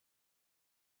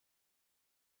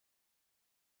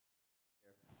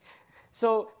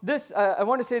So this, I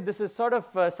want to say this is sort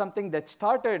of something that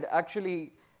started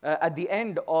actually at the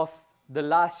end of the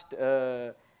last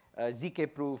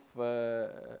ZKProof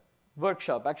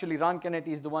workshop. Actually, Ron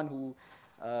Kennedy is the one who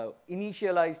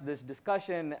initialized this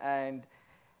discussion, and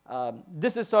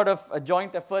this is sort of a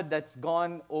joint effort that's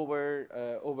gone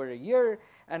over a year.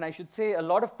 And I should say a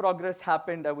lot of progress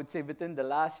happened, I would say, within the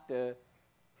last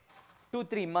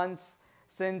 2-3 months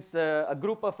since a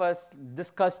group of us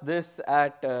discussed this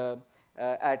at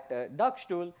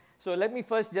Dachstuhl. So let me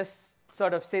first just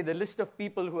sort of say the list of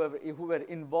people who were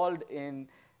involved in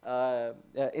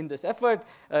this effort.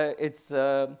 It's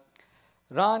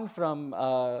Ron from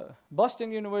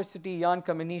Boston University, Jan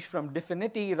Kamenisch from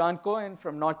Definity, Ron Cohen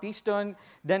from Northeastern,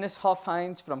 Dennis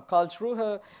Hofheinz from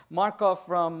Karlsruhe, Markov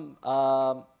from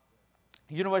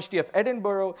University of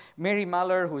Edinburgh, Mary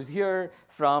Maller, who's here,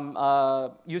 from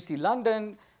UC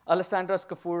London, Alessandra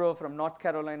Scafuro from North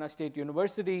Carolina State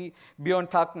University, Bjorn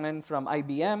Takman from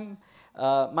IBM,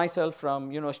 myself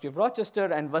from University of Rochester,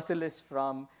 and Vasilis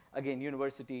from, again,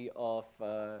 University of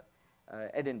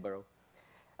Edinburgh.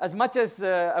 As much as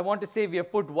I want to say we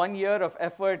have put 1 year of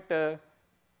effort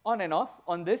on and off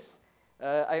on this,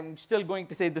 I'm still going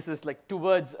to say this is like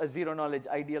towards a zero-knowledge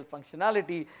ideal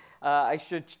functionality. I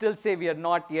should still say we are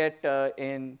not yet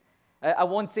I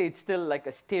won't say it's still like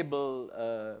a stable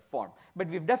form. But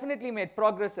we've definitely made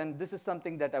progress, and this is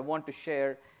something that I want to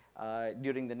share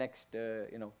during the next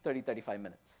 30-35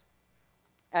 minutes.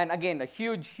 And again, a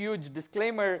huge, huge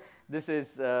disclaimer, this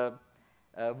is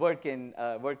work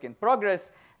in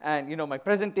progress, and my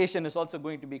presentation is also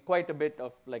going to be quite a bit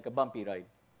of like a bumpy ride.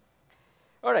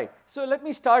 All right, so let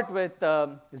me start with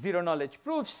zero-knowledge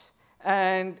proofs.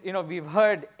 And we've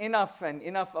heard enough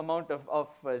amount of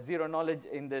zero knowledge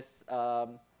in this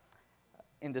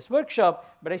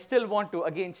workshop, but I still want to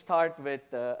again start with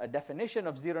a definition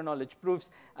of zero knowledge proofs,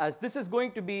 as this is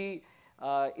going to be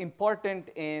important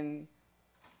in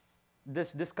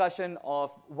this discussion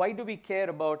of why do we care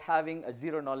about having a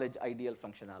zero knowledge ideal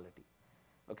functionality.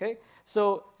 Okay,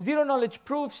 so zero knowledge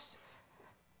proofs.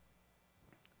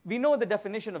 We know the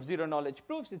definition of zero-knowledge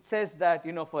proofs. It says that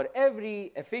for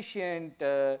every efficient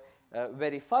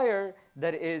verifier,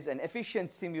 there is an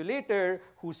efficient simulator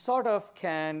who sort of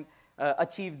can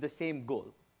achieve the same goal.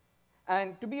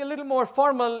 And to be a little more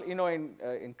formal,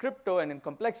 in crypto and in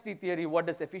complexity theory, what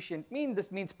does efficient mean?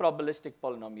 This means probabilistic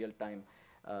polynomial time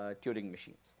Turing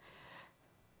machines.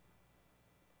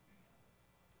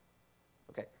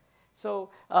 Okay, so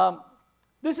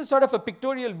this is sort of a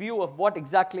pictorial view of what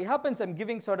exactly happens. I'm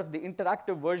giving sort of the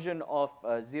interactive version of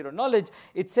zero knowledge.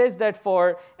 It says that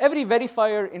for every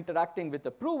verifier interacting with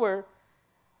a prover,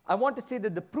 I want to say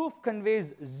that the proof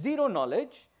conveys zero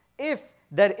knowledge if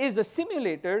there is a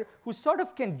simulator who sort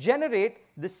of can generate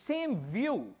the same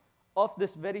view of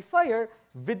this verifier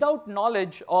without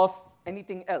knowledge of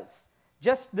anything else,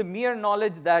 just the mere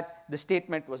knowledge that the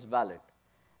statement was valid.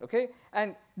 Okay,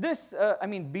 and this, I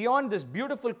mean, beyond this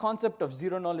beautiful concept of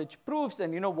zero-knowledge proofs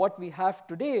and what we have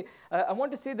today, I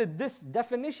want to say that this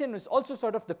definition is also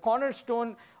sort of the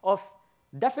cornerstone of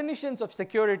definitions of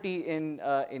security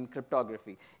in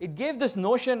cryptography. It gave this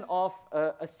notion of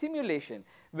a simulation,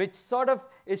 which sort of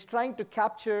is trying to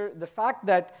capture the fact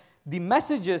that the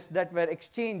messages that were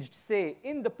exchanged, say,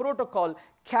 in the protocol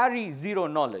carry zero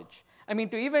knowledge. I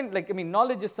mean,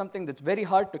 knowledge is something that's very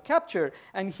hard to capture,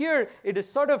 and here it is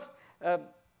sort of, oh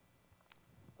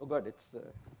God,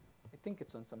 I think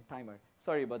it's on some timer.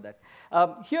 Sorry about that.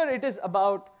 Here it is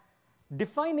about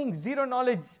defining zero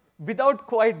knowledge without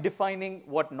quite defining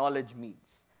what knowledge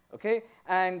means. Okay,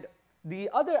 and the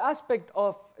other aspect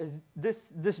of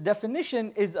this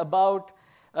definition is about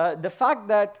the fact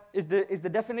that is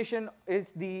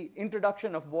the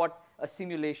introduction of what a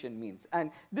simulation means. And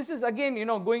this is, again,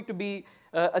 going to be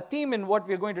a theme in what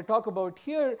we're going to talk about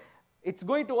here. It's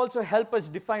going to also help us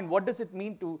define what does it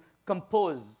mean to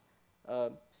compose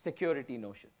security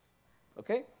notions.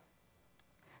 Okay?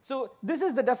 So this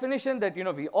is the definition that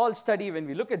we all study when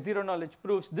we look at zero-knowledge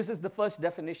proofs. This is the first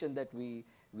definition that we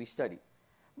study.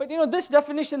 But this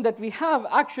definition that we have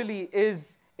actually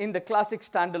is in the classic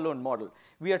standalone model.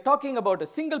 We are talking about a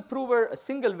single prover, a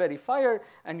single verifier,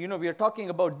 and we are talking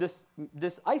about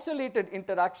this isolated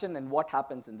interaction and what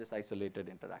happens in this isolated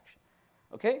interaction.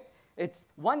 Okay? It's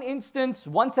one instance,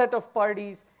 one set of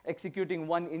parties executing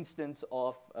one instance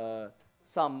of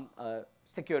some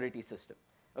security system.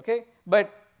 Okay?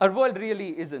 But our world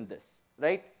really isn't this,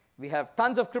 right? We have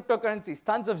tons of cryptocurrencies,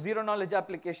 tons of zero-knowledge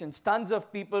applications, tons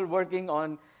of people working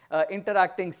on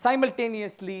interacting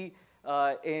simultaneously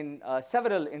in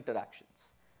several interactions,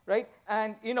 right?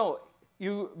 And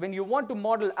when you want to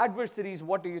model adversaries,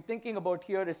 what are you thinking about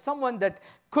here is someone that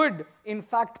could, in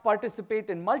fact, participate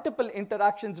in multiple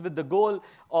interactions with the goal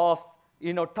of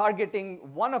targeting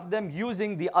one of them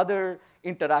using the other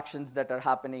interactions that are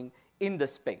happening in the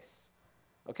space.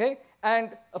 Okay?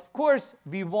 And of course,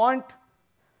 we want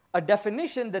a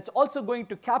definition that's also going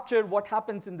to capture what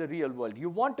happens in the real world. You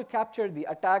want to capture the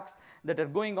attacks that are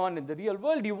going on in the real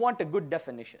world. You want a good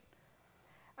definition.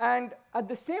 And at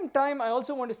the same time, I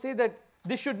also want to say that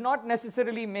this should not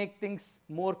necessarily make things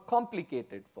more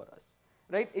complicated for us.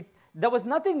 Right? There was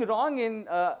nothing wrong in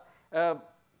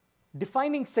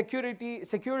defining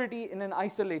security in an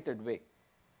isolated way.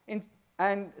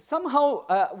 And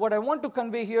somehow, what I want to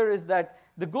convey here is that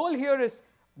the goal here is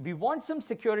we want some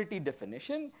security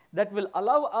definition that will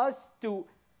allow us to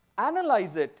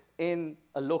analyze it in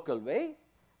a local way,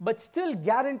 but still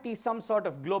guarantee some sort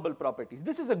of global properties.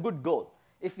 This is a good goal.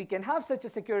 If we can have such a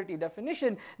security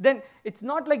definition, then it's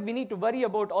not like we need to worry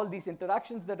about all these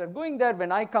interactions that are going there.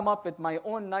 When I come up with my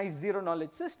own nice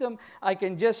zero-knowledge system, I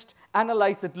can just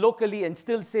analyze it locally and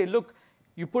still say, look,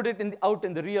 you put it out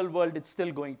in the real world, it's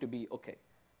still going to be OK.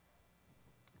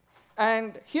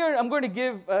 And here I'm going to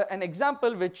give an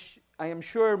example which I am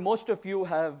sure most of you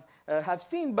have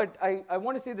seen, but I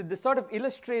want to say that this sort of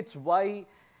illustrates why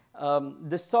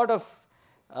this sort of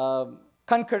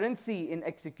concurrency in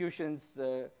executions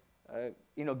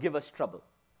give us trouble.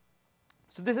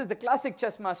 So this is the classic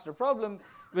chess master problem,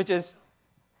 which is,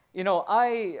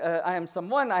 I am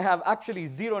someone, I have actually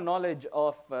zero knowledge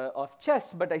of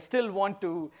chess, but I still want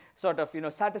to sort of,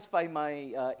 satisfy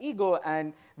my ego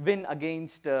and win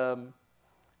against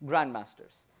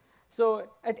grandmasters. So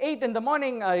at 8 in the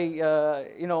morning,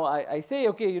 I say,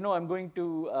 okay, I'm going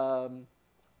to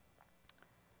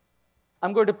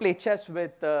play chess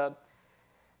with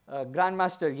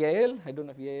Grandmaster Yael. I don't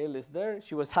know if Yael is there.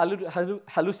 She was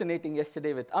hallucinating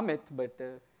yesterday with Amit, but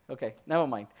okay, never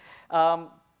mind.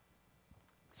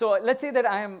 So let's say that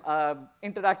I am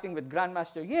interacting with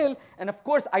Grandmaster Yael, and of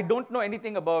course, I don't know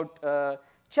anything about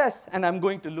chess, and I'm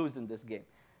going to lose in this game.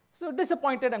 So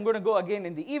disappointed, I'm going to go again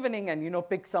in the evening and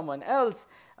pick someone else.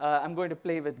 I'm going to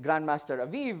play with Grandmaster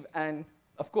Aviv, and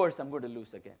of course, I'm going to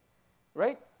lose again,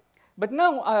 right? But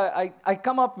now I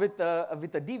come up with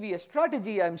a devious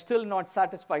strategy. I'm still not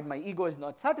satisfied. My ego is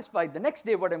not satisfied. The next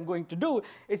day, what I'm going to do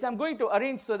is I'm going to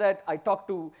arrange so that I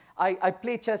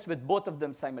play chess with both of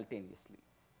them simultaneously.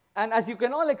 And as you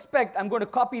can all expect, I'm going to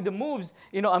copy the moves.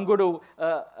 I'm going to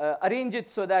arrange it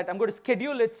so that I'm going to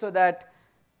schedule it so that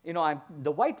I'm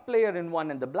the white player in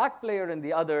one and the black player in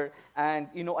the other, and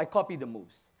I copy the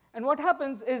moves. And what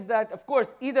happens is that, of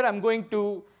course, either I'm going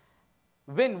to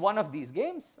win one of these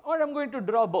games, or I'm going to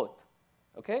draw both,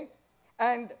 okay?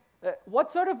 And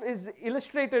what sort of is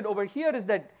illustrated over here is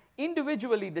that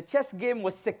individually, the chess game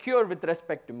was secure with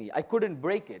respect to me. I couldn't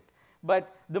break it.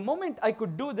 But the moment I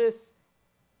could do this,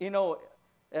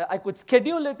 I could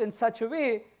schedule it in such a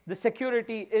way, the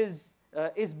security is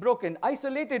broken.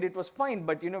 Isolated, it was fine,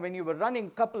 but when you were running a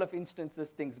couple of instances,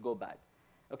 things go bad,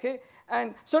 okay?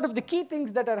 And sort of the key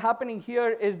things that are happening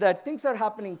here is that things are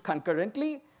happening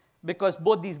concurrently, because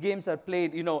both these games are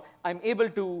played, I'm able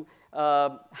to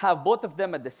have both of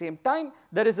them at the same time.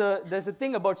 There's a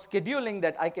thing about scheduling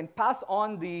that I can pass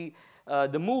on the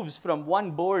moves from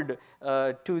one board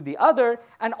to the other,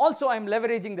 and also I'm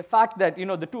leveraging the fact that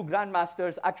the two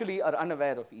grandmasters actually are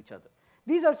unaware of each other.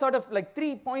 These are sort of like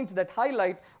 3 points that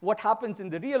highlight what happens in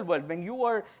the real world. When you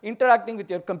are interacting with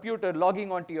your computer,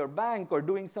 logging onto your bank or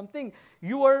doing something,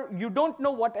 you don't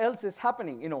know what else is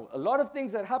happening. A lot of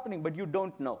things are happening, but you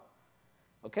don't know.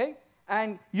 Okay?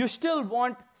 And you still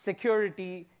want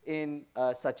security in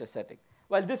such a setting.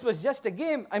 Well, this was just a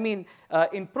game. I mean,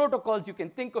 in protocols, you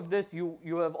can think of this.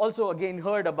 You have also, again,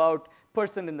 heard about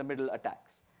person-in-the-middle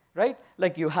attacks, right?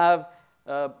 Like you have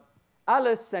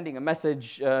Alice sending a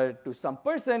message to some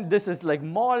person. This is like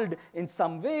mauled in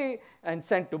some way and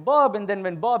sent to Bob. And then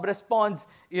when Bob responds,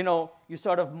 you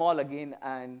sort of maul again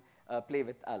and play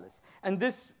with Alice. And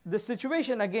this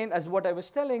situation, again, as what I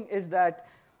was telling, is that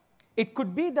it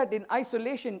could be that in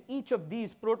isolation, each of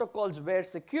these protocols were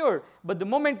secure, but the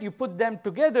moment you put them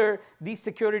together, these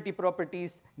security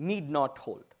properties need not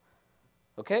hold,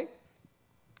 okay?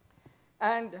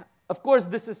 And of course,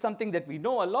 this is something that we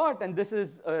know a lot, and this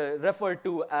is referred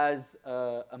to as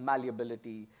a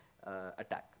malleability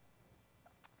attack.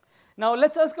 Now,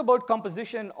 let's ask about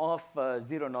composition of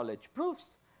zero-knowledge proofs.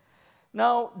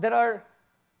 Now,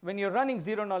 when you're running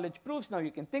zero-knowledge proofs, now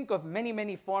you can think of many,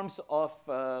 many forms of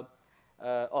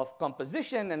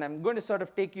composition, and I'm going to sort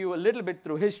of take you a little bit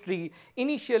through history.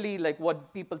 Initially, like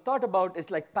what people thought about is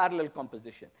like parallel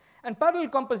composition. And parallel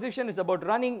composition is about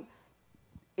running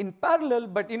in parallel,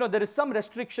 but there is some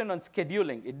restriction on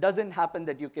scheduling. It doesn't happen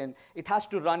that it has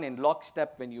to run in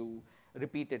lockstep when you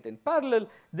repeat it in parallel.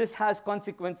 This has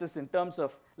consequences in terms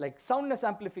of like soundness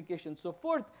amplification, so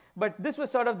forth. But this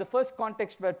was sort of the first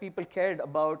context where people cared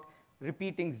about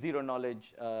repeating zero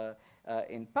knowledge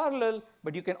in parallel.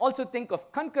 But you can also think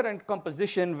of concurrent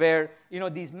composition where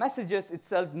these messages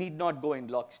itself need not go in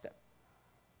lockstep.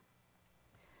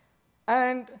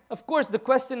 And of course, the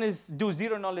question is, do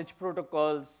zero knowledge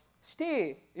protocols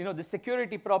stay, the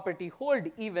security property hold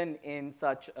even in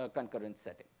such a concurrent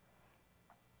setting?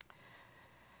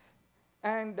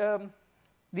 And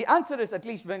the answer is, at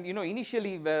least when,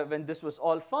 initially when this was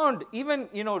all found, even,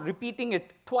 repeating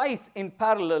it twice in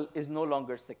parallel is no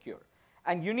longer secure.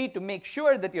 And you need to make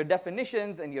sure that your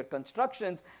definitions and your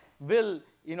constructions will,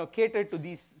 cater to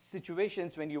these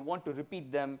situations when you want to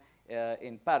repeat them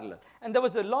in parallel. And there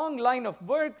was a long line of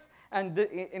works, and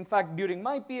in fact, during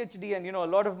my PhD, and a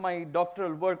lot of my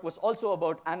doctoral work was also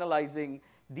about analyzing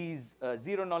these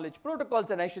zero-knowledge protocols.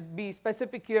 And I should be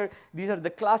specific here, these are the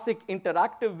classic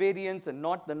interactive variants and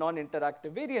not the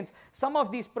non-interactive variants. Some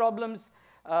of these problems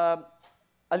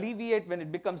alleviate when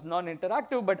it becomes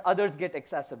non-interactive, but others get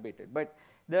exacerbated. But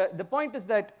the point is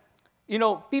that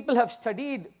people have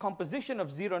studied composition of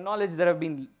zero knowledge. There have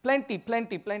been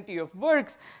plenty of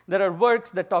works. There are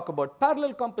works that talk about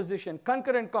parallel composition,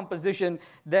 concurrent composition,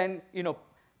 then,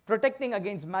 protecting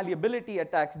against malleability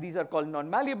attacks. These are called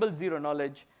non-malleable zero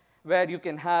knowledge, where you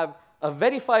can have a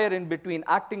verifier in between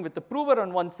acting with the prover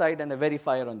on one side and a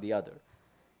verifier on the other.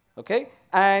 Okay?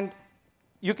 And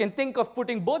you can think of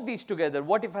putting both these together.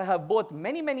 What if I have both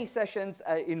many sessions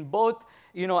in both,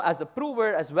 as a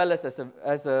prover as well as a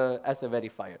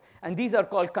verifier? And these are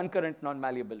called concurrent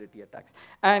non-malleability attacks.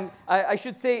 And I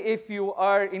should say, if you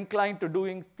are inclined to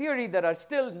doing theory, there are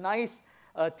still nice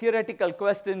theoretical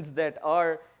questions that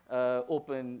are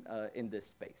open in this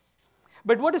space.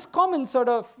 But what is common sort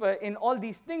of in all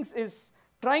these things is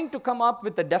trying to come up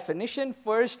with a definition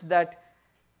first that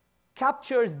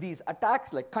captures these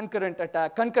attacks, like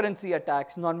concurrency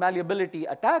attacks, non-malleability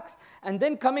attacks, and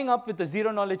then coming up with a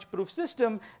zero-knowledge proof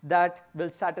system that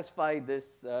will satisfy this,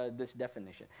 this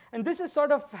definition. And this is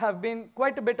sort of have been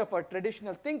quite a bit of our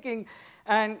traditional thinking.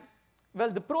 And, well,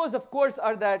 the pros, of course,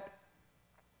 are that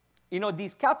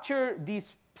these capture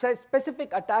these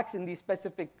specific attacks in these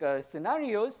specific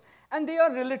scenarios, and they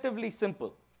are relatively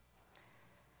simple.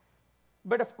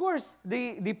 But of course,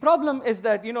 the problem is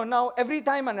that now every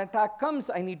time an attack comes,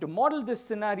 I need to model this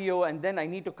scenario, and then I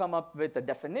need to come up with a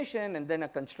definition and then a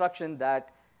construction that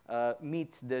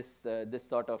meets this, this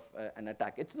sort of an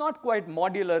attack. It's not quite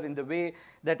modular in the way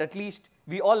that at least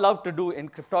we all love to do in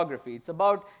cryptography. It's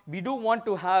about, we do want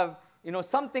to have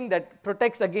something that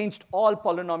protects against all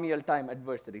polynomial time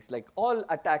adversaries, like all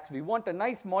attacks. We want a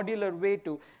nice modular way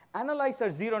to analyze our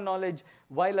zero knowledge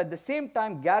while at the same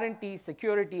time guarantee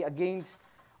security against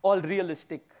all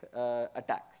realistic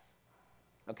attacks.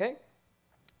 Okay?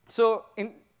 So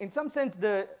in some sense,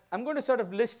 I'm going to sort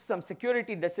of list some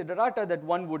security desiderata that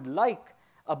one would like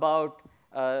about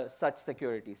such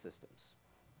security systems.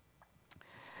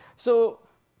 So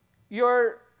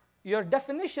your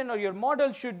definition or your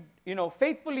model should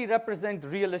faithfully represent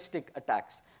realistic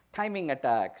attacks, timing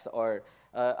attacks, or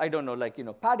I don't know, like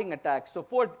padding attacks, so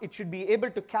forth. It should be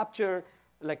able to capture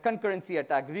like concurrency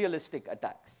attack, realistic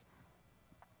attacks.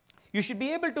 You should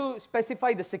be able to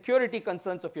specify the security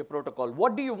concerns of your protocol.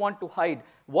 What do you want to hide?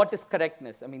 What is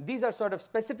correctness? I mean, these are sort of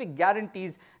specific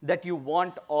guarantees that you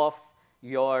want of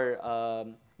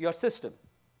your system.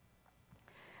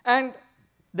 And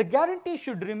the guarantee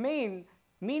should remain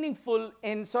meaningful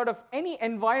in sort of any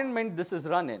environment this is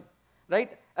run in,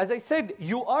 right? As I said,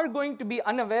 you are going to be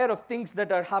unaware of things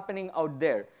that are happening out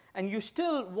there. And you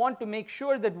still want to make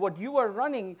sure that what you are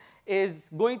running is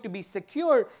going to be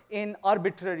secure in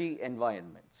arbitrary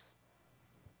environments.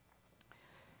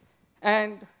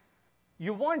 And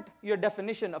you want your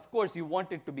definition, of course, you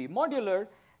want it to be modular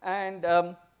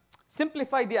and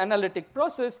simplify the analytic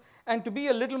process, and to be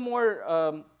a little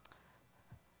more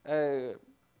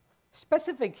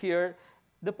specific here,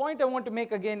 the point I want to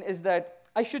make again is that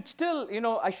I should still,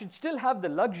 I should still have the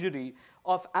luxury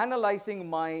of analyzing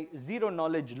my zero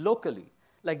knowledge locally.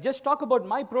 Like, just talk about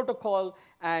my protocol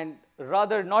and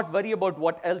rather not worry about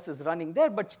what else is running there,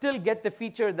 but still get the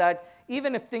feature that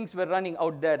even if things were running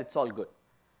out there, it's all good.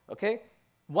 Okay?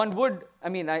 One would, I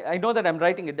mean, I know that I'm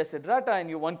writing a desiderata,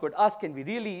 and one could ask, can we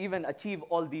really even achieve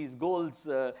all these goals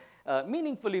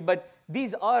meaningfully? But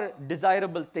these are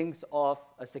desirable things of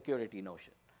a security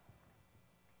notion.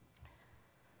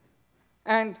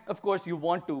 And of course, you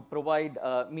want to provide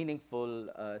meaningful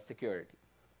security.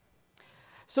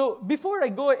 So before I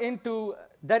go into,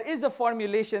 there is a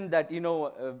formulation that,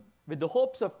 with the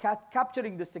hopes of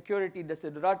capturing the security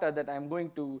desiderata that I'm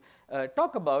going to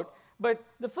talk about. But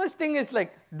the first thing is,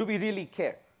 like, do we really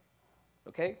care?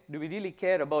 Okay? Do we really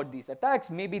care about these attacks?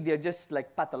 Maybe they're just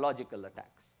like pathological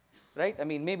attacks, right? I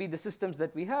mean, maybe the systems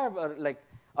that we have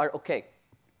are okay.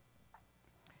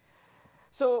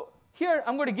 So here,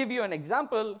 I'm going to give you an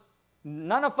example.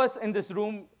 None of us in this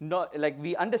room,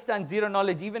 we understand zero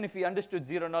knowledge. Even if we understood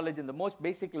zero knowledge in the most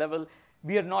basic level,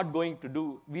 we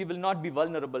will not be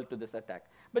vulnerable to this attack.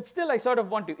 But still, I sort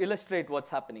of want to illustrate what's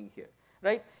happening here,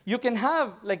 right? You can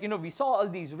have, we saw all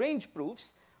these range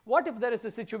proofs. What if there is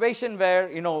a situation where,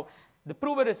 the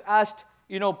prover is asked,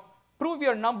 prove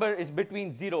your number is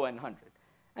between 0 and 100.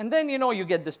 And then, you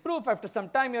get this proof. After some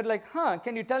time, you're like,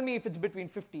 can you tell me if it's between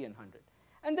 50 and 100?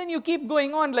 And then you keep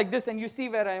going on like this, and you see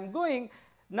where I am going.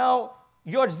 Now,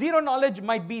 your zero knowledge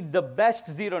might be the best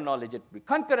zero knowledge. It could be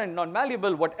concurrent,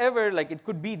 non-malleable, whatever. It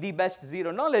could be the best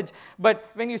zero knowledge. But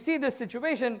when you see this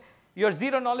situation, your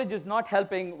zero knowledge is not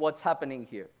helping what's happening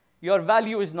here. Your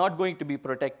value is not going to be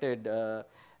protected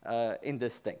in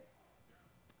this thing.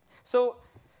 So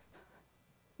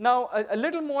now, a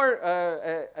little more,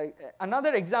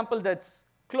 another example that's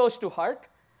close to heart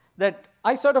that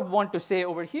I sort of want to say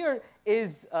over here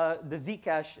is the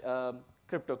Zcash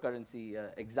cryptocurrency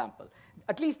example.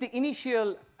 At least the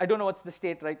initial, I don't know what's the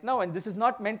state right now, and this is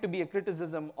not meant to be a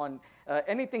criticism on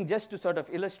anything, just to sort of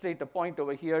illustrate a point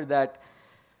over here that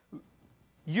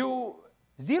zero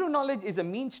knowledge is a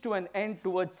means to an end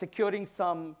towards securing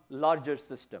some larger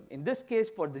system. In this case,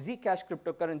 for the Zcash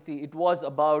cryptocurrency, it was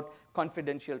about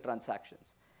confidential transactions.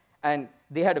 And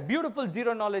they had a beautiful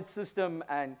zero knowledge system,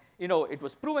 and it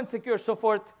was proven secure, so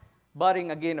forth,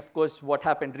 barring, again, of course, what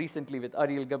happened recently with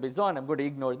Ariel Gabizon. I'm going to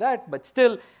ignore that. But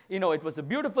still, it was a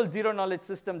beautiful zero knowledge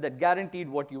system that guaranteed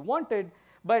what you wanted.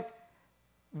 But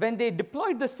when they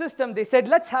deployed the system, they said,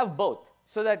 let's have both,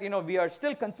 so that we are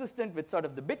still consistent with sort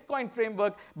of the Bitcoin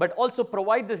framework, but also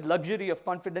provide this luxury of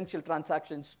confidential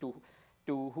transactions to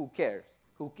who care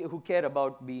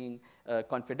about being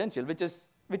confidential, which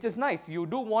is nice. You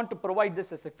do want to provide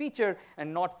this as a feature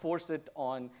and not force it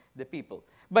on the people.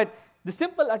 But the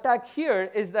simple attack here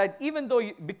is that even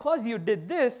though, because you did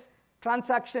this,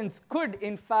 transactions could,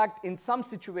 in fact, in some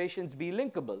situations, be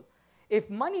linkable. If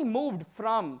money moved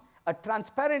from a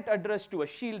transparent address to a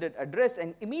shielded address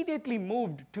and immediately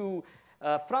moved to,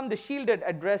 from the shielded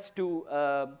address to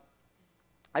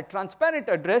a transparent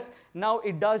address, now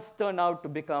it does turn out to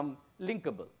become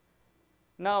linkable.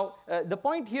 Now, the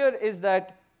point here is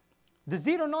that the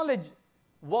zero knowledge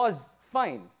was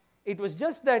fine. It was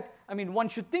just that, one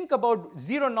should think about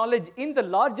zero knowledge in the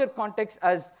larger context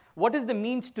as what is the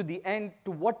means to the end,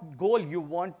 to what goal you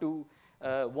want to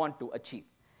achieve.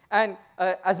 And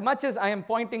as much as I am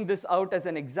pointing this out as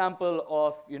an example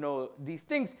of these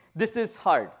things, this is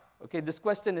hard. Okay, this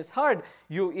question is hard.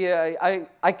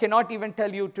 I cannot even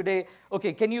tell you today,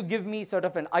 okay, can you give me sort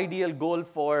of an ideal goal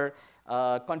for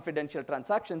confidential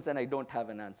transactions? And I don't have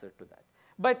an answer to that.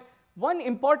 But one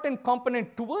important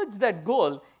component towards that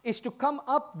goal is to come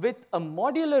up with a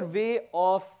modular way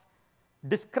of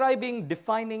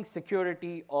defining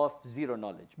security of zero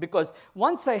knowledge. Because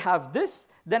once I have this,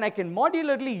 then I can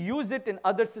modularly use it in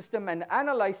other systems and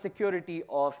analyze security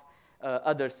of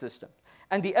other systems.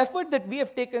 And the effort that we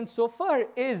have taken so far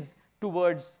is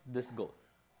towards this goal.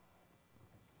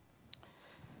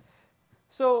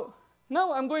 So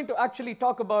now I'm going to actually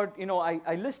talk about,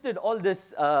 I listed all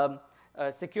this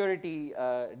security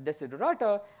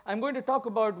desiderata. I'm going to talk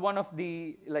about one of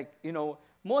the,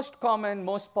 most common,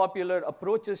 most popular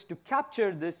approaches to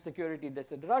capture this security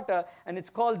desiderata, and it's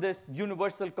called this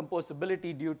universal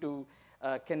composability due to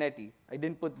Canetti. I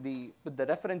didn't put the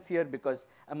reference here because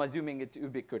I'm assuming it's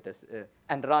ubiquitous,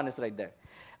 and Ran is right there.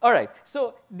 All right,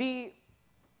 so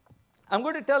I'm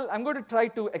going to try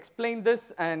to explain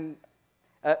this, and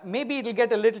maybe it'll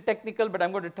get a little technical, but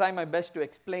I'm going to try my best to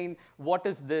explain what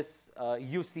is this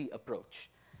UC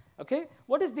approach. Okay,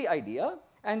 what is the idea?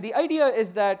 And the idea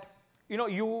is that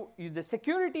the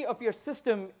security of your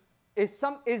system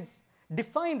is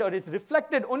defined or is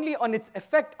reflected only on its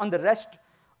effect on the rest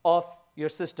of your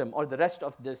system or the rest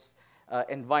of this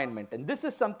environment. And this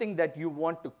is something that you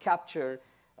want to capture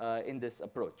in this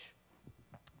approach.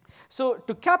 So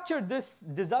to capture this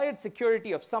desired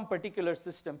security of some particular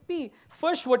system P,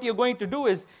 first what you're going to do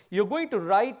is you're going to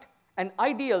write an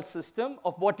ideal system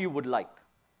of what you would like.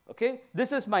 Okay?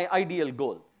 This is my ideal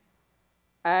goal.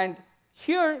 And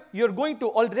here, you're going to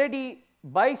already,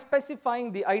 by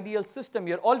specifying the ideal system,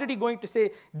 you're already going to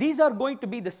say, these are going to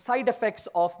be the side effects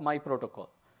of my protocol.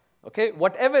 Okay,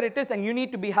 whatever it is, and you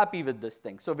need to be happy with this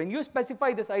thing. So when you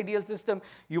specify this ideal system,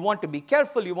 you want to be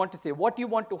careful. You want to say what you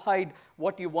want to hide,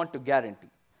 what you want to guarantee.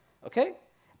 Okay?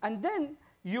 And then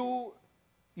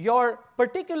your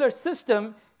particular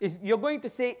system is, you're going to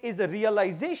say, is a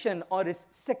realization or is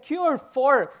secure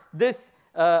for this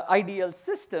ideal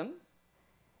system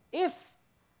if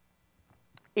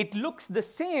it looks the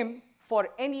same for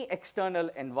any external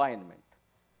environment.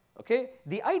 Okay?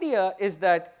 The idea is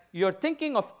that you're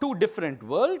thinking of two different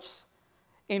worlds.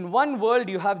 In one world,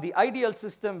 you have the ideal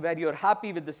system where you're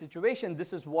happy with the situation.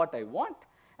 This is what I want.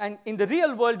 And in the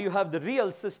real world, you have the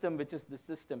real system, which is the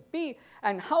system P.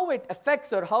 And how it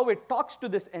affects or how it talks to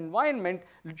this environment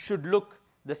should look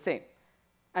the same.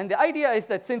 And the idea is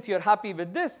that since you're happy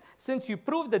with this, since you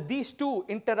prove that these two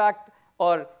interact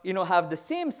or have the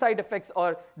same side effects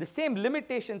or the same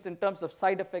limitations in terms of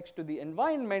side effects to the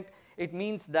environment, it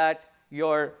means that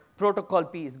your protocol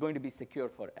P is going to be secure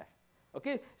for F.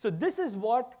 Okay? So this is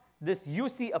what this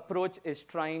UC approach is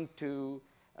trying to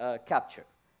capture.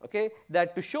 Okay?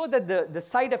 That to show that the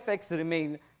side effects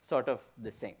remain sort of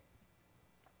the same.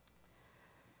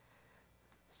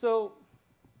 So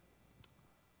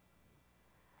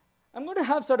I'm going to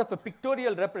have sort of a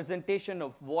pictorial representation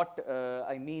of what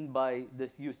I mean by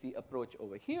this UC approach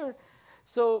over here.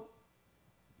 So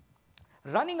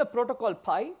running a protocol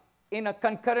pi in a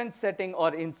concurrent setting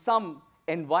or in some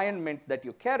environment that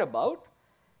you care about,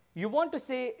 you want to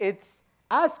say it's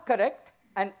as correct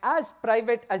and as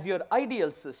private as your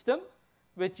ideal system,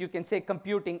 which you can say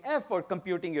computing F or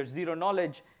computing your zero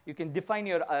knowledge. You can define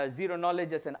your zero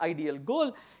knowledge as an ideal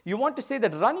goal. You want to say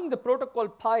that running the protocol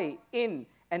pi in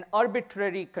an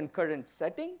arbitrary concurrent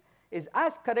setting is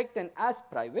as correct and as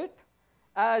private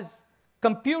as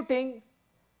computing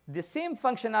the same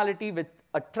functionality with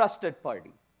a trusted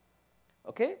party,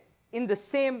 okay, in the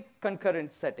same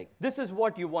concurrent setting. This is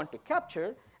what you want to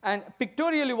capture. And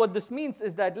pictorially, what this means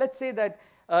is that let's say that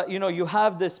you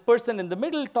have this person in the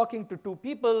middle talking to two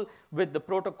people with the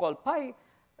protocol pi.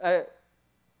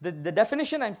 The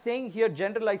definition I'm saying here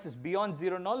generalizes beyond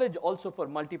zero knowledge also for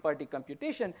multi-party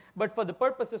computation. But for the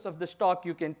purposes of this talk,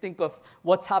 you can think of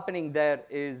what's happening there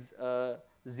is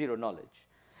zero knowledge.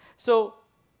 So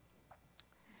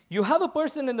you have a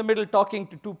person in the middle talking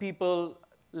to two people.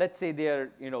 Let's say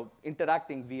they're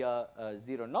interacting via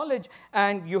zero knowledge.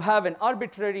 And you have an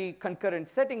arbitrary concurrent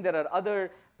setting. There are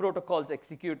other protocols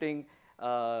executing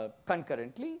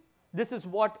concurrently. This is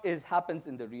what happens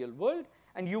in the real world.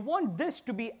 And you want this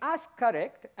to be as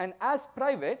correct and as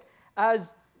private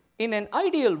as in an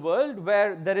ideal world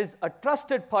where there is a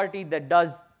trusted party that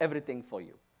does everything for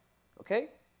you. Okay?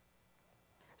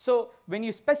 So when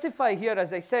you specify here,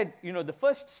 as I said, the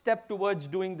first step towards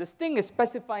doing this thing is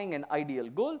specifying an ideal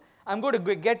goal. I'm going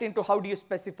to get into how do you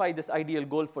specify this ideal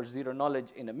goal for zero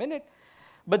knowledge in a minute.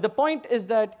 But the point is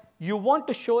that you want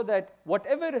to show that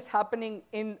whatever is happening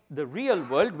in the real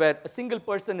world, where a single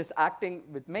person is acting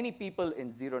with many people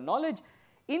in zero knowledge,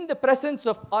 in the presence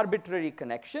of arbitrary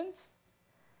connections,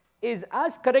 is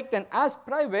as correct and as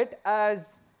private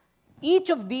as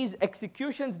each of these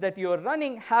executions that you're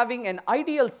running having an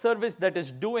ideal service that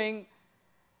is doing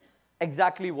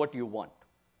exactly what you want.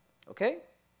 Okay?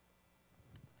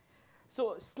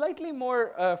 So slightly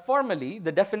more formally,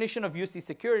 the definition of UC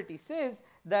security says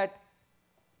that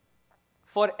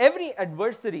for every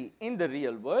adversary in the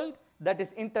real world that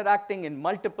is interacting in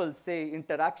multiple, say,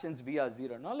 interactions via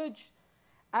zero knowledge,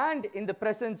 and in the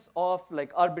presence of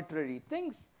arbitrary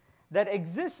things, there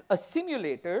exists a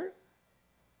simulator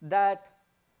that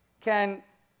can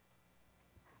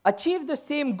achieve the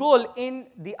same goal in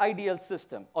the ideal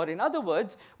system. Or in other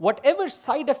words, whatever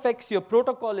side effects your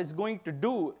protocol is going to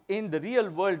do in the real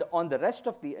world on the rest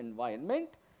of the environment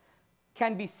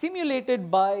can be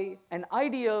simulated by an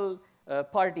ideal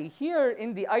party here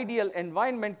in the ideal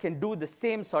environment can do the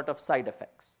same sort of side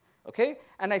effects. Okay?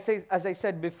 And as I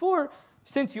said before,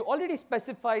 since you already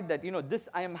specified that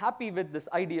I am happy with this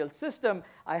ideal system,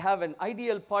 I have an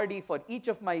ideal party for each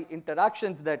of my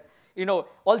interactions that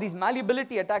all these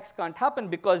malleability attacks can't happen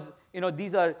because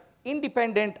these are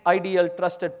independent, ideal,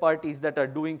 trusted parties that are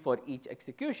doing for each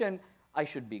execution, I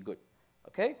should be good.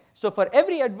 Okay? So for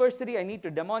every adversary, I need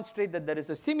to demonstrate that there is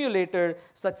a simulator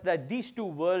such that these two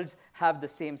worlds have the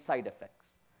same side effects.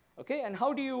 Okay? And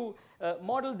how do you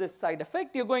model this side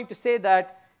effect? You're going to say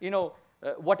that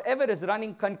whatever is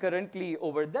running concurrently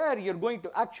over there, you're going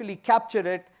to actually capture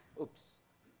it. Oops.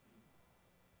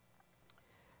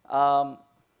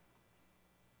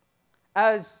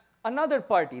 As another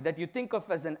party that you think of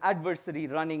as an adversary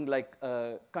running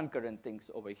concurrent things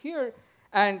over here.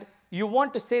 And you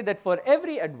want to say that for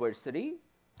every adversary,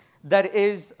 there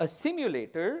is a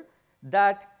simulator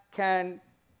that can,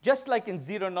 just like in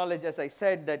zero knowledge, as I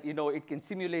said, that it can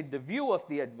simulate the view of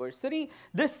the adversary,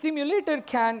 this simulator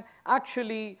can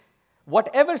actually,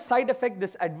 whatever side effect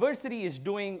this adversary is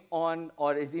doing on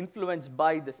or is influenced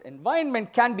by this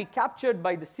environment can be captured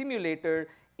by the simulator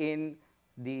in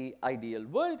the ideal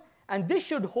world. And this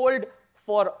should hold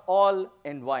for all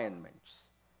environments.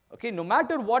 Okay, no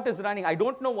matter what is running, I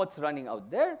don't know what's running out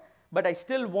there, but I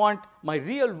still want my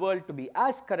real world to be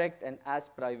as correct and as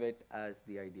private as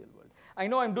the ideal world. I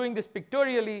know I'm doing this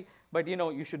pictorially, but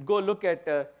you should go look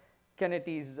at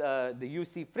Kennety's the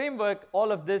UC framework.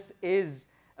 All of this is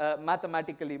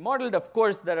mathematically modeled. Of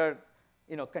course, there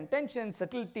are contentions,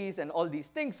 subtleties, and all these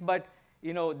things, but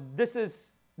this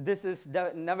is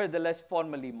nevertheless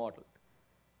formally modeled.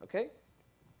 Okay.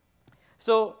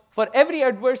 So for every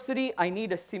adversary, I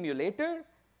need a simulator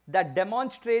that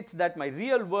demonstrates that my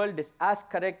real world is as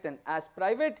correct and as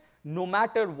private, no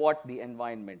matter what the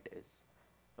environment is.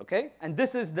 Okay? And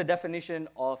this is the definition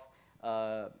of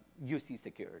UC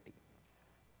security.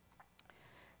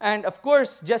 And of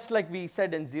course, just like we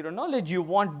said in zero knowledge, you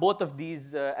want both of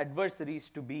these adversaries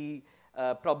to be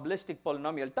probabilistic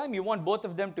polynomial time. You want both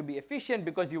of them to be efficient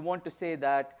because you want to say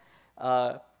that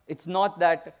it's not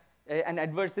that an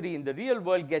adversary in the real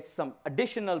world gets some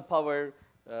additional power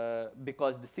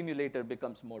because the simulator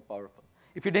becomes more powerful.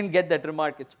 If you didn't get that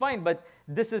remark, it's fine, but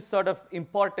this is sort of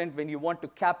important when you want to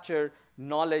capture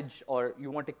knowledge or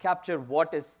you want to capture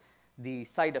what is the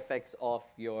side effects of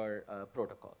your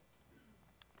protocol.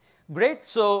 Great,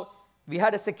 so we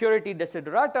had a security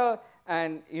desiderata,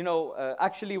 and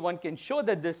actually one can show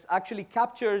that this actually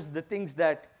captures the things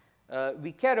that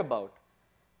we care about.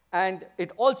 And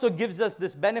it also gives us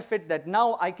this benefit that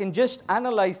now I can just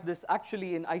analyze this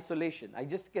actually in isolation. I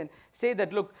just can say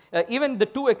that, look, even the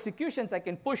two executions, I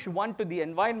can push one to the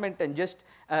environment and just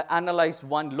analyze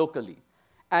one locally.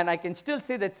 And I can still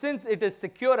say that since it is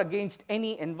secure against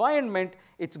any environment,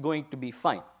 it's going to be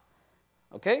fine.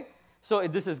 Okay? So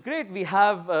this is great. We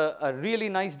have a really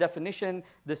nice definition.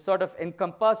 This sort of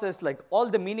encompasses like all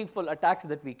the meaningful attacks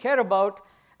that we care about,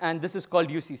 and this is called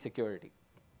UC security.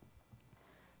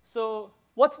 So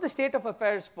what's the state of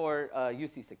affairs for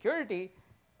UC security?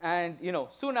 And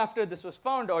soon after this was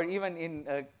found, or even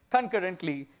in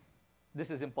concurrently, this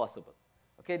is impossible.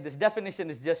 Okay, this definition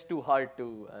is just too hard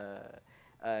to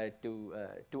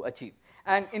achieve.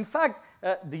 And in fact,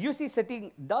 the UC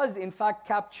setting does in fact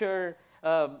capture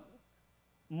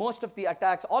most of the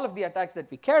attacks, all of the attacks that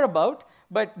we care about,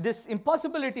 but this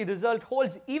impossibility result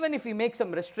holds even if we make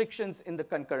some restrictions in the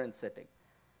concurrent setting.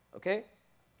 Okay?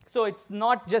 So it's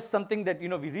not just something that we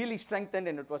really strengthened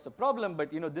and it was a problem, but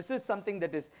this is something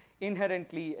that is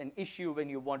inherently an issue when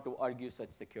you want to argue such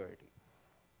security.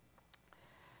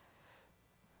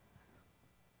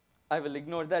 I will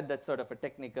ignore that. That's sort of a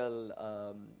technical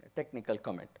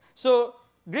comment. So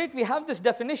great, we have this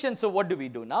definition. So what do we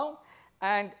do now?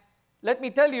 And let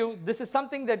me tell you, this is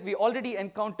something that we already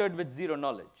encountered with zero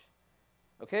knowledge.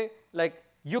 Okay, like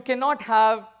you cannot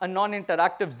have a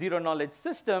non-interactive zero knowledge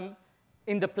system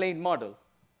in the plain model.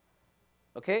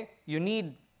 Okay, you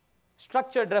need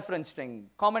structured reference string,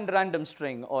 common random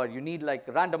string, or you need like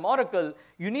random oracle.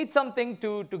 You need something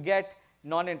to get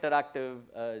non-interactive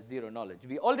zero knowledge.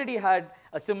 We already had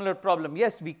a similar problem.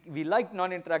 Yes, we like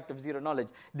non-interactive zero knowledge.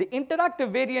 The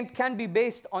interactive variant can be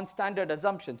based on standard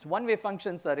assumptions. One-way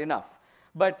functions are enough.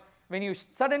 But when you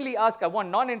suddenly ask, I want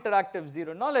non-interactive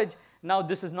zero knowledge, now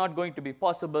this is not going to be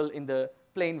possible in the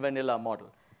plain vanilla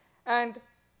model. And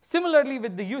similarly,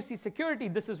 with the UC security,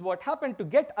 this is what happened. To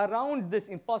get around this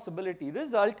impossibility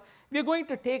result, we're going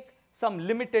to take some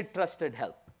limited trusted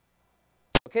help.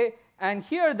 Okay? And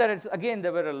here, there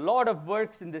were a lot of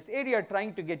works in this area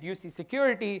trying to get UC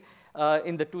security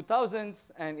in the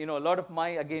 2000s. And a lot of my,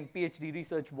 again, PhD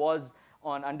research was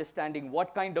on understanding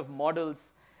what kind of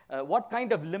models, what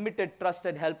kind of limited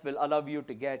trusted help will allow you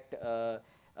to get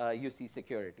UC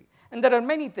security. And there are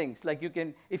many things, like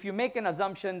if you make an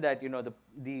assumption that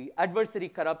the adversary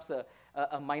corrupts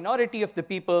a minority of the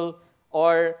people,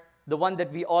 or the one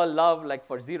that we all love, like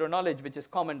for zero knowledge, which is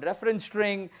common reference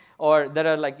string, or there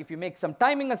are like if you make some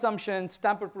timing assumptions,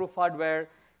 tamper-proof hardware,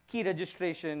 key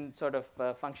registration sort of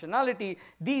functionality,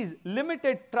 these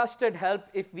limited trusted help,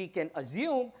 if we can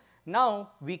assume, now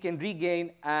we can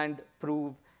regain and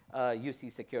prove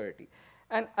UC security.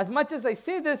 And as much as I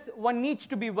say this, one needs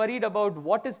to be worried about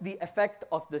what is the effect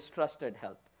of this trusted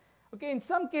help. Okay, in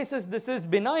some cases, this is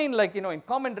benign, like in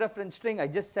common reference string, I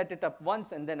just set it up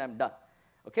once and then I'm done.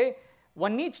 Okay,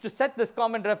 one needs to set this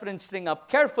common reference string up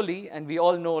carefully, and we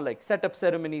all know like setup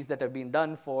ceremonies that have been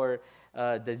done for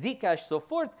the Zcash, so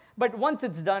forth. But once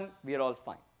it's done, we are all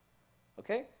fine.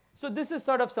 Okay? So this is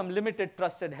sort of some limited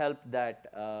trusted help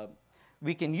that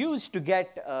we can use to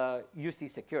get UC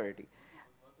security.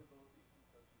 What about if in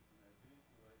such a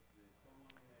deniability, right? The common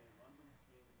random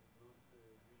string does not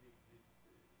really exist.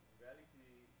 In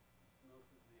reality, it's not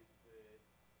as if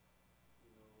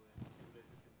simulator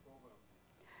can program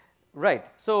this. Right.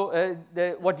 So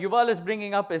what Yuval is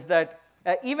bringing up is that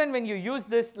even when you use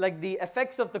this, like the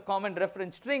effects of the common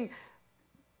reference string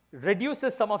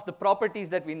reduces some of the properties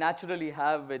that we naturally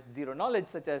have with zero knowledge,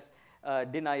 such as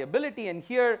deniability. And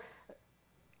here,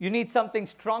 you need something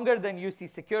stronger than UC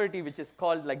security, which is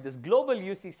called like this global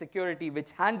UC security,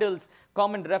 which handles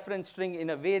common reference string in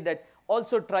a way that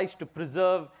also tries to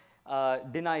preserve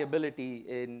deniability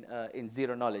in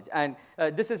zero knowledge. And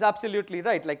this is absolutely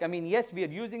right. Like, I mean, yes, we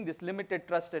are using this limited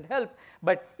trusted help,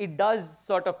 but it does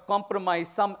sort of compromise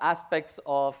some aspects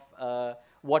of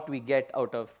what we get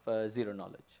out of zero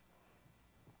knowledge.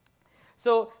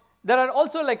 So there are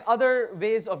also like other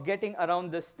ways of getting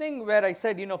around this thing where I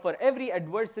said, for every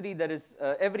adversary, there is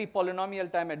every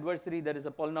polynomial time adversary, there is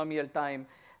a polynomial time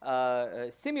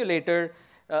simulator.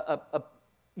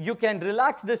 You can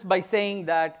relax this by saying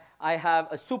that I have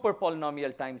a super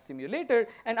polynomial time simulator.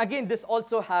 And again, this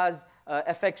also has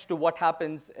effects to what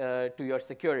happens to your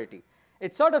security.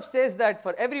 It sort of says that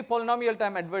for every polynomial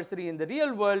time adversary in the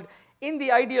real world, in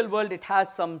the ideal world, it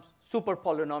has some super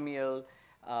polynomial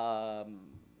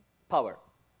power.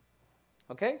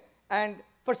 Okay? And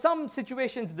for some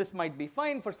situations, this might be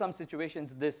fine. For some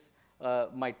situations, this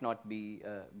might not be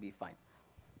fine.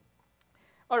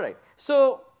 All right.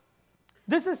 So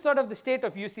this is sort of the state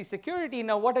of UC security.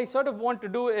 Now, what I sort of want to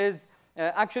do is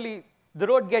actually, the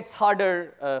road gets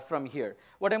harder from here.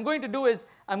 What I'm going to do is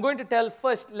I'm going to tell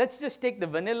first, let's just take the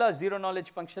vanilla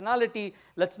zero-knowledge functionality.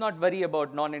 Let's not worry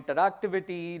about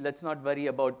non-interactivity. Let's not worry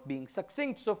about being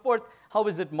succinct, so forth. How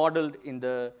is it modeled in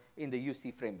the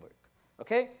UC framework?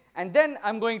 Okay? And then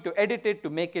I'm going to edit it to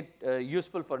make it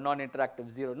useful for non-interactive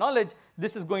zero-knowledge.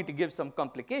 This is going to give some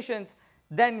complications.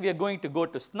 Then we are going to go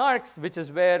to snarks, which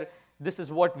is where this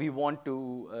is what we want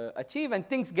to achieve. And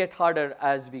things get harder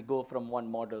as we go from one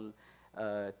model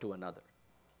to another.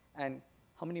 And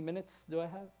how many minutes do I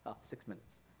have? 6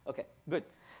 minutes. OK, good.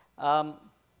 All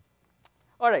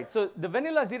right, so the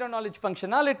vanilla zero-knowledge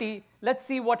functionality, let's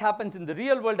see what happens in the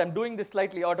real world. I'm doing this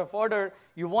slightly out of order.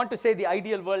 You want to say the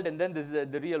ideal world, and then this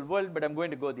is the real world, but I'm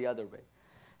going to go the other way.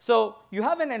 So you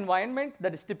have an environment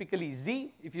that is typically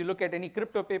Z. If you look at any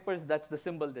crypto papers, that's the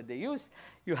symbol that they use.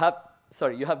 You have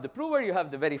the prover, you have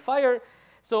the verifier.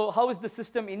 So how is the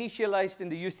system initialized in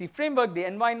the UC framework? The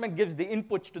environment gives the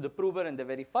inputs to the prover and the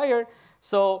verifier.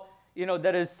 So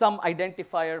there is some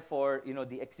identifier for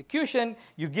the execution.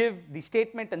 You give the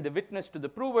statement and the witness to the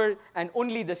prover, and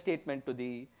only the statement to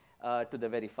the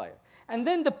verifier. And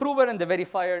then the prover and the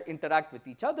verifier interact with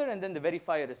each other, and then the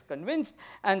verifier is convinced,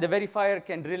 and the verifier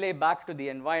can relay back to the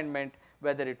environment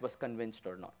whether it was convinced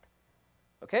or not.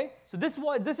 Okay? So this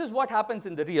is what happens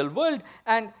in the real world,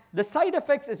 and the side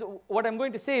effects is what I'm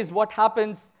going to say is what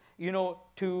happens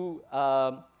to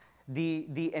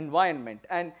the environment.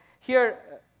 And here,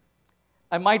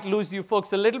 I might lose you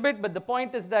folks a little bit, but the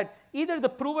point is that either the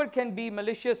prover can be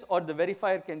malicious or the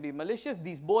verifier can be malicious.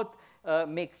 These both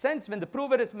make sense. When the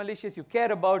prover is malicious, you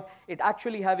care about it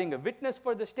actually having a witness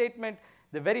for the statement.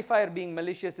 The verifier being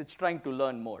malicious, it's trying to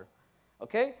learn more.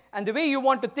 Okay? And the way you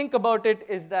want to think about it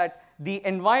is that the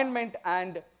environment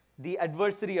and the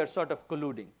adversary are sort of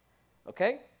colluding.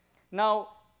 Okay? Now,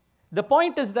 the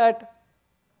point is that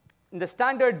in the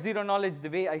standard zero knowledge, the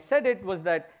way I said it was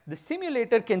that the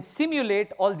simulator can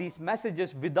simulate all these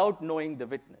messages without knowing the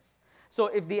witness. So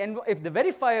if the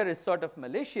verifier is sort of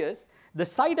malicious, the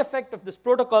side effect of this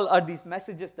protocol are these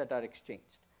messages that are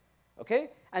exchanged. Okay?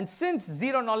 And since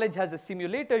zero knowledge has a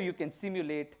simulator, you can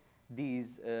simulate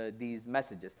these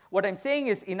messages. What I'm saying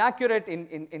is inaccurate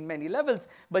in many levels,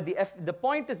 but the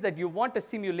point is that you want a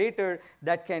simulator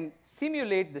that can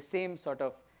simulate the same sort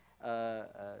of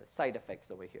side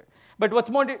effects over here. But what's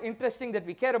more interesting that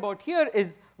we care about here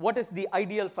is what is the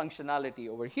ideal functionality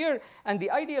over here. And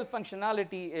the ideal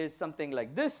functionality is something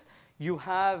like this. You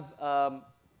have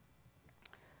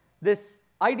this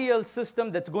ideal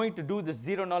system that's going to do this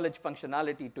zero knowledge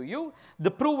functionality to you.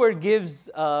 The prover gives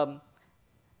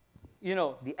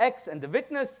the X and the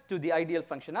witness to the ideal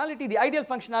functionality. The ideal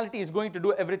functionality is going to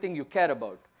do everything you care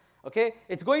about. Okay?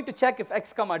 It's going to check if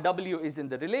X comma W is in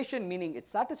the relation, meaning it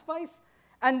satisfies,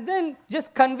 and then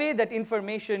just convey that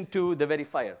information to the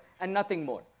verifier and nothing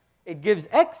more. It gives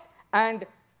X, and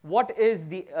what is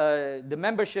the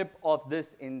membership of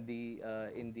this in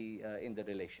the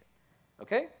relation.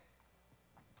 Okay.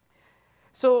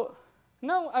 So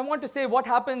now I want to say what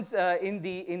happens in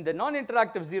the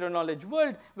non-interactive zero-knowledge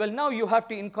world. Well, now you have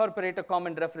to incorporate a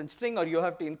common reference string, or you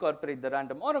have to incorporate the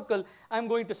random oracle. I'm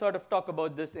going to sort of talk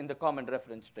about this in the common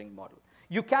reference string model.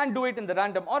 You can do it in the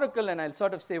random oracle, and I'll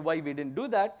sort of say why we didn't do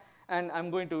that. And I'm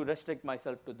going to restrict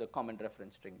myself to the common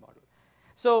reference string model.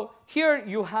 So here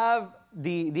you have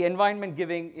the environment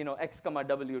giving x comma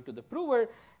w to the prover,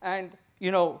 and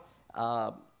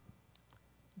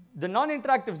the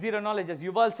non-interactive zero knowledge, as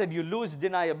Yuval said, you lose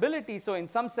deniability. So in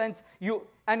some sense,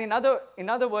 in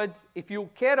other words, if you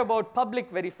care about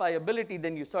public verifiability,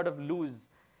 then you sort of lose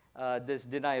this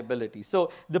deniability.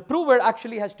 So the prover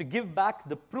actually has to give back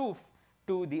the proof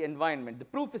to the environment. The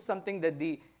proof is something that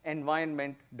the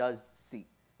environment does see.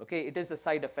 Okay, it is a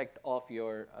side effect of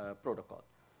your protocol.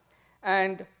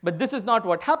 But this is not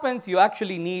what happens. You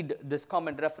actually need this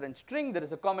common reference string. There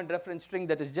is a common reference string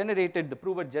that is generated. The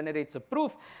prover generates a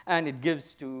proof, and it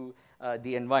gives to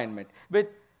the environment. With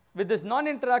this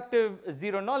non-interactive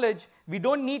zero knowledge, we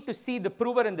don't need to see the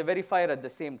prover and the verifier at the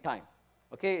same time.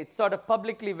 Okay, it's sort of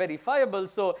publicly verifiable,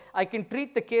 so I can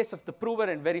treat the case of the prover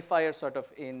and verifier sort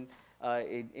of in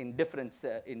different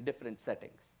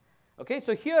settings. Okay,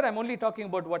 so here I'm only talking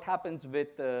about what happens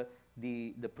with the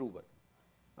prover.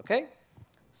 Okay,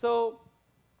 so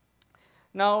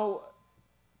now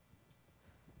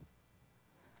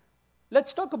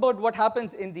let's talk about what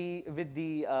happens in the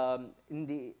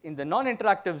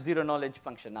non-interactive zero knowledge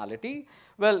functionality.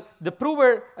 Well, the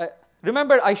prover,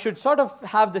 remember, I should sort of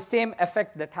have the same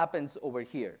effect that happens over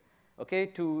here, okay,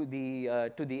 to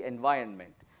the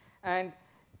environment. And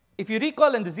if you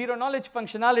recall, in the zero knowledge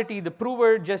functionality, the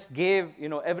prover just gave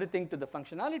everything to the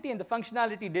functionality, and the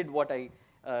functionality did what I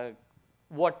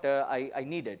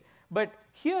needed. But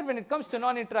here, when it comes to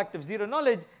non-interactive zero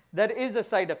knowledge, there is a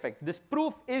side effect. This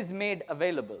proof is made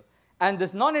available. And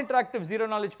this non-interactive zero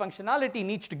knowledge functionality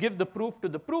needs to give the proof to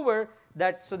the prover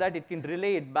so that it can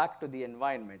relay it back to the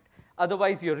environment.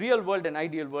 Otherwise, your real world and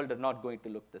ideal world are not going to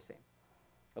look the same.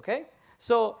 Okay?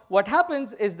 So what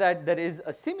happens is that there is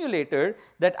a simulator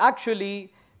that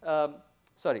actually,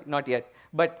 sorry, not yet.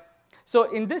 But so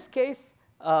in this case,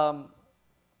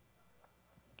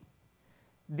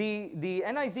 the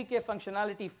NIZK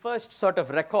functionality first sort of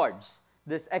records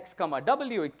this x comma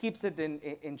w. It keeps it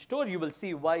in store. You will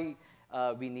see why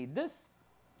we need this.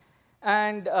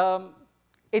 And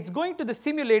it's going to the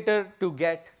simulator to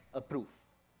get a proof.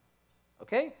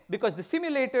 Okay? Because the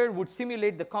simulator would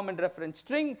simulate the common reference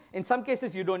string. In some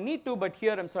cases, you don't need to, but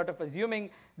here I'm sort of assuming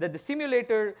that the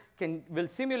simulator will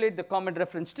simulate the common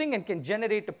reference string and can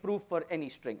generate a proof for any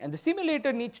string. And the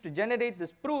simulator needs to generate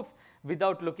this proof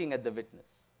without looking at the witness.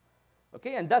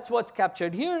 Okay? And that's what's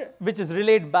captured here, which is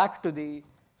relayed back to the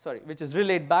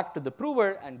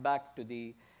prover and back to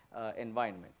the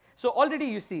environment. So already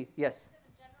you see, yes?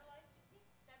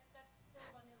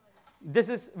 This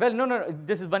is, well, no,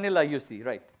 this is vanilla UC,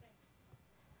 right?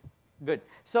 Good.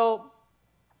 So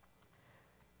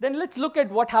then let's look at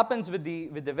what happens with the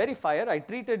verifier. I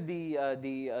treated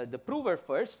the prover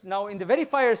first. Now in the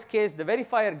verifier's case, the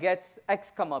verifier gets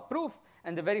x comma proof,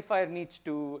 and the verifier needs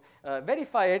to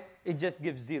verify it. It just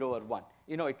gives 0 or 1.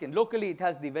 It can locally, it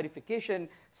has the verification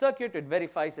circuit. It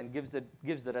verifies and gives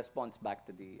the response back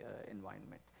to the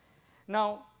environment.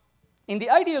 Now in the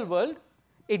ideal world,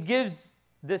 it gives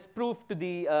this proof to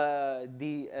the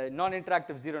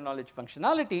non-interactive zero knowledge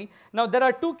functionality. Now there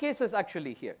are two cases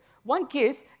actually here. One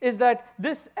case is that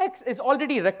this x is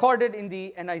already recorded in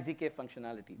the NIZK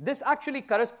functionality. This actually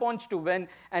corresponds to when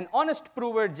an honest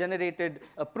prover generated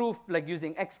a proof, like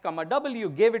using x comma w,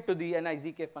 gave it to the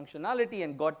NIZK functionality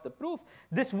and got the proof.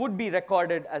 This would be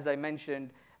recorded, as I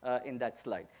mentioned in that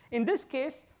slide. In this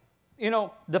case,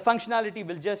 the functionality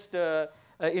will just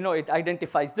it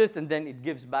identifies this, and then it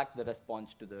gives back the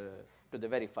response to the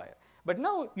verifier. But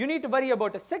now you need to worry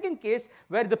about a second case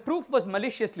where the proof was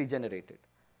maliciously generated.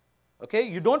 Okay,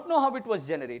 you don't know how it was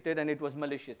generated, and it was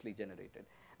maliciously generated.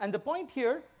 And the point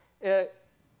here,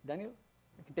 Daniel,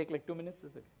 I can take like 2 minutes.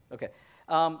 Is it okay?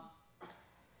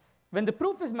 When the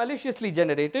proof is maliciously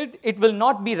generated, it will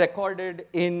not be recorded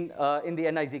in the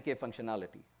NIZK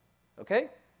functionality.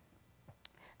 Okay,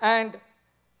 and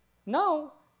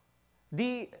now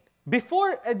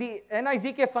before the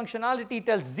NIZK functionality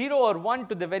tells 0 or 1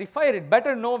 to the verifier, it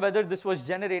better know whether this was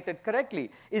generated correctly.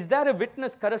 Is there a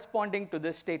witness corresponding to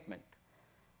this statement?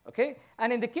 Okay?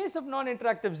 And in the case of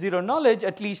non-interactive zero knowledge,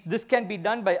 at least this can be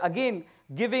done by, again,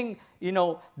 giving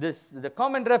the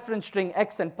common reference string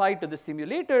x and pi to the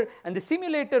simulator, and the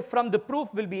simulator from the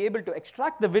proof will be able to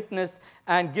extract the witness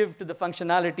and give to the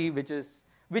functionality,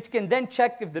 which can then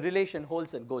check if the relation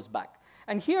holds and goes back.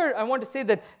 And here I want to say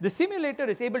that the simulator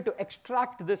is able to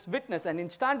extract this witness, and in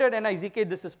standard NIZK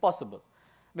this is possible.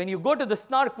 When you go to the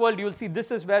snark world, you'll see this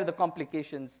is where the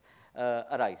complications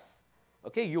arise.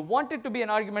 Okay, you want it to be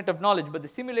an argument of knowledge, but the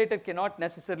simulator cannot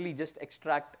necessarily just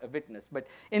extract a witness. But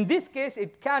in this case,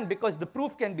 it can, because the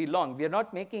proof can be long. We are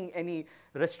not making any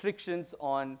restrictions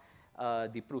on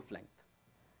the proof length.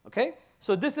 Okay,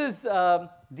 so this is the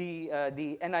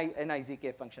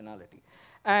NIZK functionality.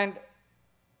 And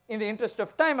in the interest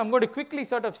of time, I'm going to quickly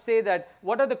sort of say that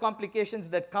what are the complications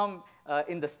that come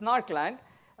in the snark land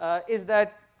is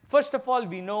that, first of all,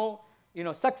 we know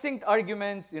succinct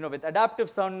arguments, with adaptive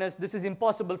soundness, this is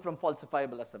impossible from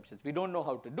falsifiable assumptions. We don't know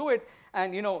how to do it.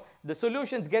 And, the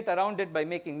solutions get around it by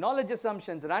making knowledge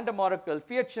assumptions, random oracle,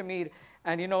 Fiat-Shamir.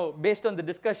 And, based on the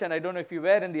discussion, I don't know if you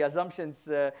were in the assumptions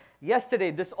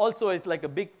yesterday, this also is like a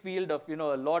big field of,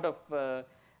 a lot of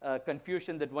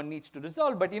confusion that one needs to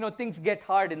resolve. But, things get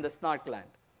hard in the snark land.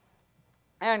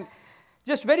 And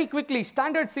just very quickly,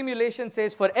 standard simulation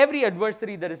says for every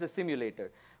adversary there is a simulator.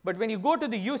 But when you go to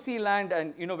the UC land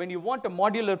and when you want a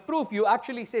modular proof, you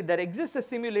actually say there exists a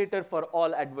simulator for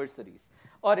all adversaries.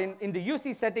 Or in the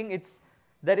UC setting,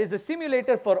 there is a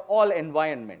simulator for all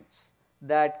environments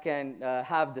that can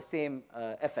have the same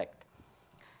effect.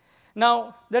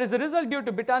 Now, there is a result due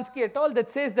to Bitansky et al. That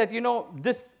says that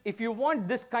if you want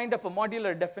this kind of a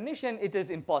modular definition, it is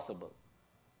impossible.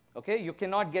 Okay, you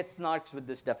cannot get snarks with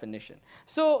this definition.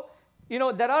 So,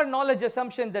 there are knowledge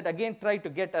assumptions that, again, try to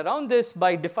get around this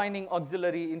by defining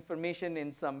auxiliary information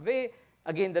in some way.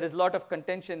 Again, there is a lot of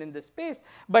contention in this space.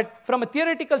 But from a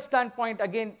theoretical standpoint,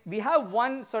 again, we have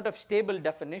one sort of stable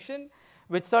definition,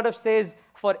 which sort of says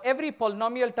for every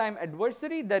polynomial time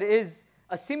adversary, there is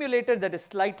a simulator that is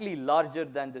slightly larger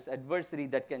than this adversary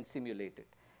that can simulate it.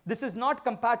 This is not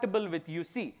compatible with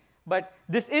UC. But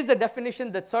this is a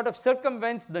definition that sort of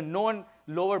circumvents the known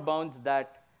lower bounds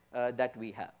that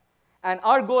we have. And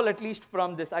our goal, at least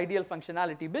from this ideal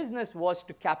functionality business, was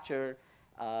to capture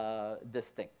this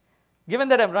thing. Given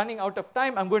that I'm running out of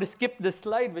time, I'm going to skip this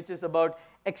slide, which is about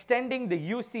extending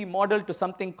the UC model to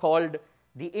something called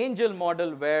the angel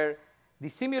model, where the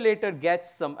simulator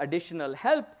gets some additional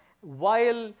help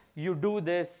while you do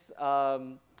this,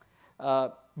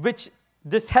 which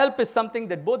this help is something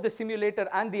that both the simulator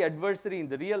and the adversary in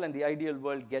the real and the ideal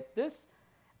world get this.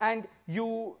 And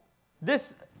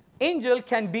this angel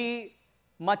can be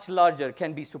much larger,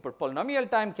 can be super polynomial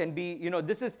time, can be,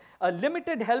 this is a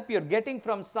limited help you're getting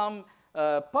from some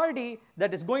party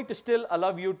that is going to still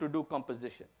allow you to do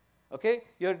composition. Okay?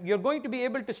 You're going to be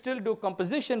able to still do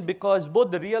composition because both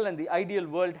the real and the ideal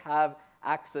world have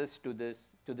access to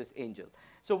this angel.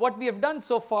 So what we have done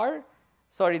so far,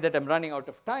 sorry that I'm running out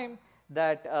of time,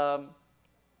 that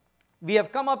we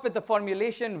have come up with a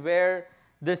formulation where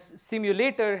this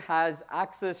simulator has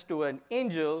access to an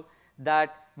angel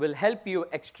that will help you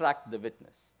extract the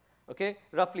witness, okay,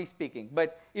 roughly speaking.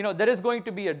 But there is going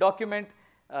to be a document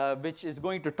which is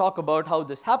going to talk about how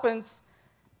this happens.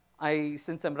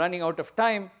 Since I'm running out of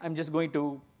time, I'm just going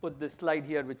to put this slide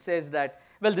here, which says that,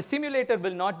 well, the simulator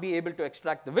will not be able to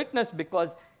extract the witness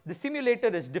because the simulator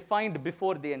is defined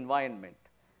before the environment.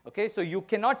 Okay, so you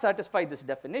cannot satisfy this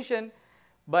definition,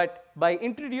 but by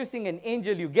introducing an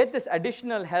angel, you get this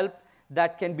additional help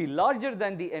that can be larger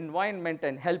than the environment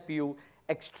and help you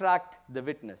extract the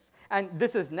witness. And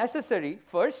this is necessary,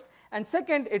 first. And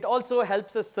second, it also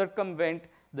helps us circumvent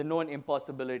the known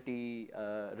impossibility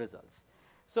results.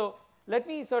 So let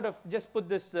me sort of just put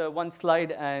this one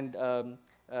slide and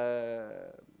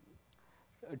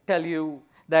tell you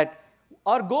that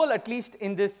our goal, at least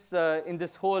in this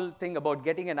whole thing about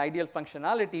getting an ideal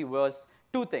functionality, was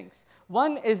two things.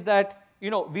 One is that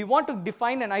we want to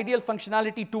define an ideal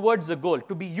functionality towards a goal,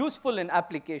 to be useful in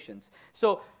applications.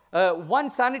 So one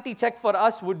sanity check for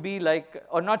us would be like,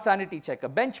 or not sanity check, a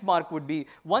benchmark would be,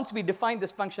 once we define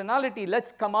this functionality,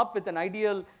 let's come up with an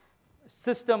ideal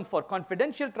system for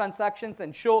confidential transactions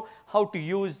and show how to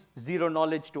use zero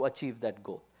knowledge to achieve that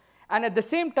goal. And at the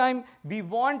same time, we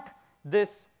want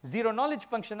this zero knowledge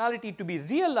functionality to be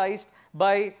realized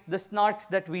by the snarks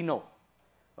that we know.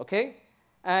 Okay?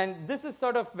 And this is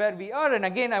sort of where we are. And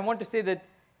again, I want to say that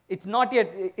it's not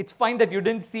yet, it's fine that you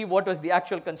didn't see what was the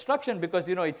actual construction because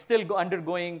it's still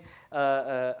undergoing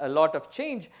a lot of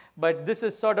change. But this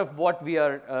is sort of what we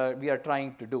are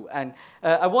trying to do. And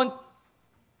I won't,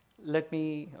 let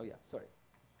me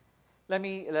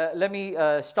let me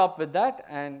stop with that,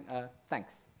 and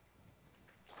thanks.